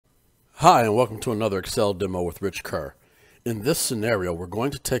Hi, and welcome to another Excel demo with Rich Kerr. In this scenario, we're going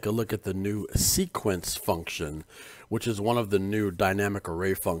to take a look at the new sequence function, which is one of the new dynamic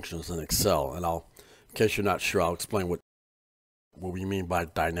array functions in Excel. And in case you're not sure, I'll explain what we mean by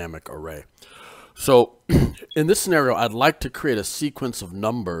dynamic array. So in this scenario, I'd like to create a sequence of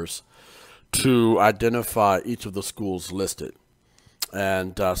numbers to identify each of the schools listed.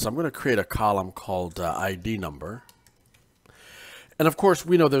 And so I'm going to create a column called ID number. And of course,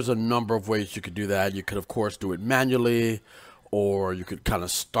 we know there's a number of ways you could do that. You could, of course, do it manually, or you could kind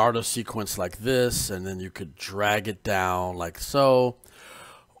of start a sequence like this, and then you could drag it down like so.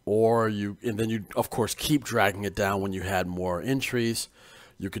 And then you, of course, keep dragging it down when you had more entries.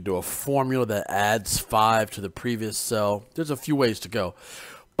 You could do a formula that adds 5 to the previous cell. There's a few ways to go.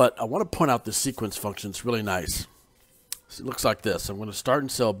 But I want to point out the sequence function. It's really nice. So it looks like this. I'm going to start in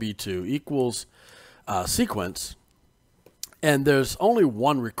cell B2 equals sequence. And there's only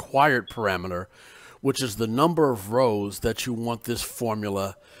one required parameter, which is the number of rows that you want this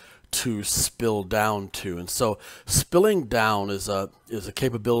formula to spill down to. And so spilling down is a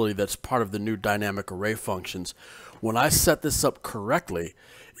capability that's part of the new dynamic array functions. When I set this up correctly,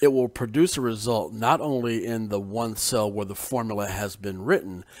 it will produce a result not only in the one cell where the formula has been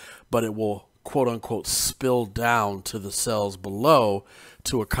written, but it will quote unquote spill down to the cells below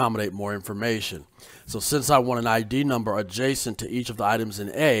to accommodate more information. So since I want an ID number adjacent to each of the items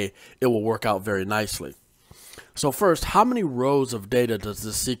in A, it will work out very nicely. So first, how many rows of data does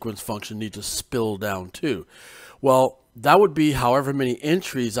this sequence function need to spill down to? Well, that would be however many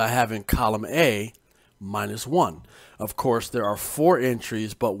entries I have in column A minus 1. Of course, there are 4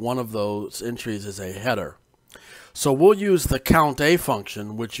 entries, but one of those entries is a header. So we'll use the count A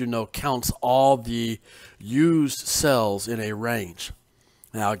function, which you know counts all the used cells in a range.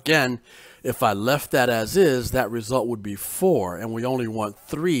 Now again, if I left that as is, that result would be 4, and we only want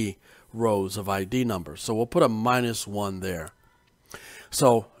 3 rows of ID numbers. So we'll put a minus 1 there.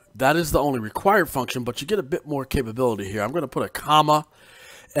 So that is the only required function, but you get a bit more capability here. I'm going to put a comma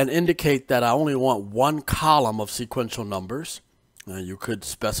and indicate that I only want one column of sequential numbers. You could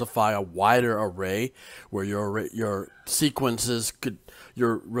specify a wider array where your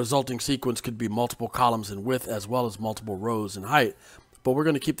resulting sequence could be multiple columns in width as well as multiple rows in height. But we're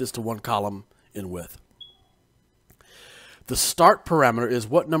going to keep this to one column in width. The start parameter is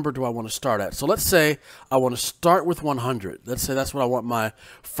what number do I want to start at. So let's say I want to start with 100. Let's say that's what I want my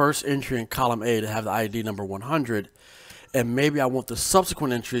first entry in column A to have the ID number 100. And maybe I want the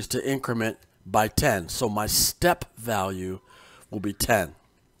subsequent entries to increment by 10. So my step value will be 10.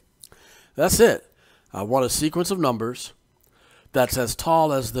 That's it. I want a sequence of numbers that's as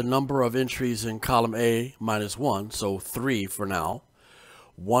tall as the number of entries in column A minus 1, so 3 for now.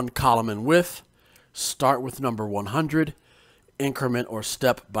 One column in width, start with number 100, increment or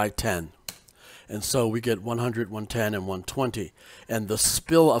step by 10. And so we get 100, 110, and 120. And the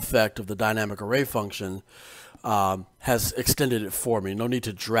spill effect of the dynamic array function has extended it for me. No need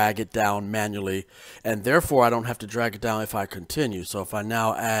to drag it down manually. And therefore, I don't have to drag it down if I continue. So if I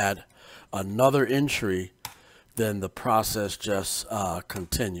now add another entry, then the process just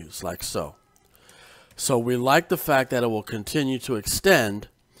continues like so. So we like the fact that it will continue to extend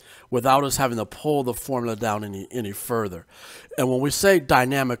without us having to pull the formula down any further. And when we say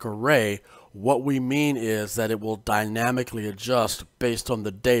dynamic array, what we mean is that it will dynamically adjust based on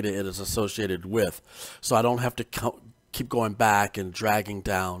the data it is associated with. So I don't have to keep going back and dragging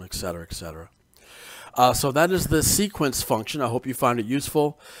down, etc., etc. So that is the sequence function. I hope you find it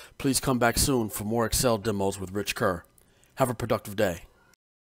useful. Please come back soon for more Excel demos with Rich Kerr. Have a productive day.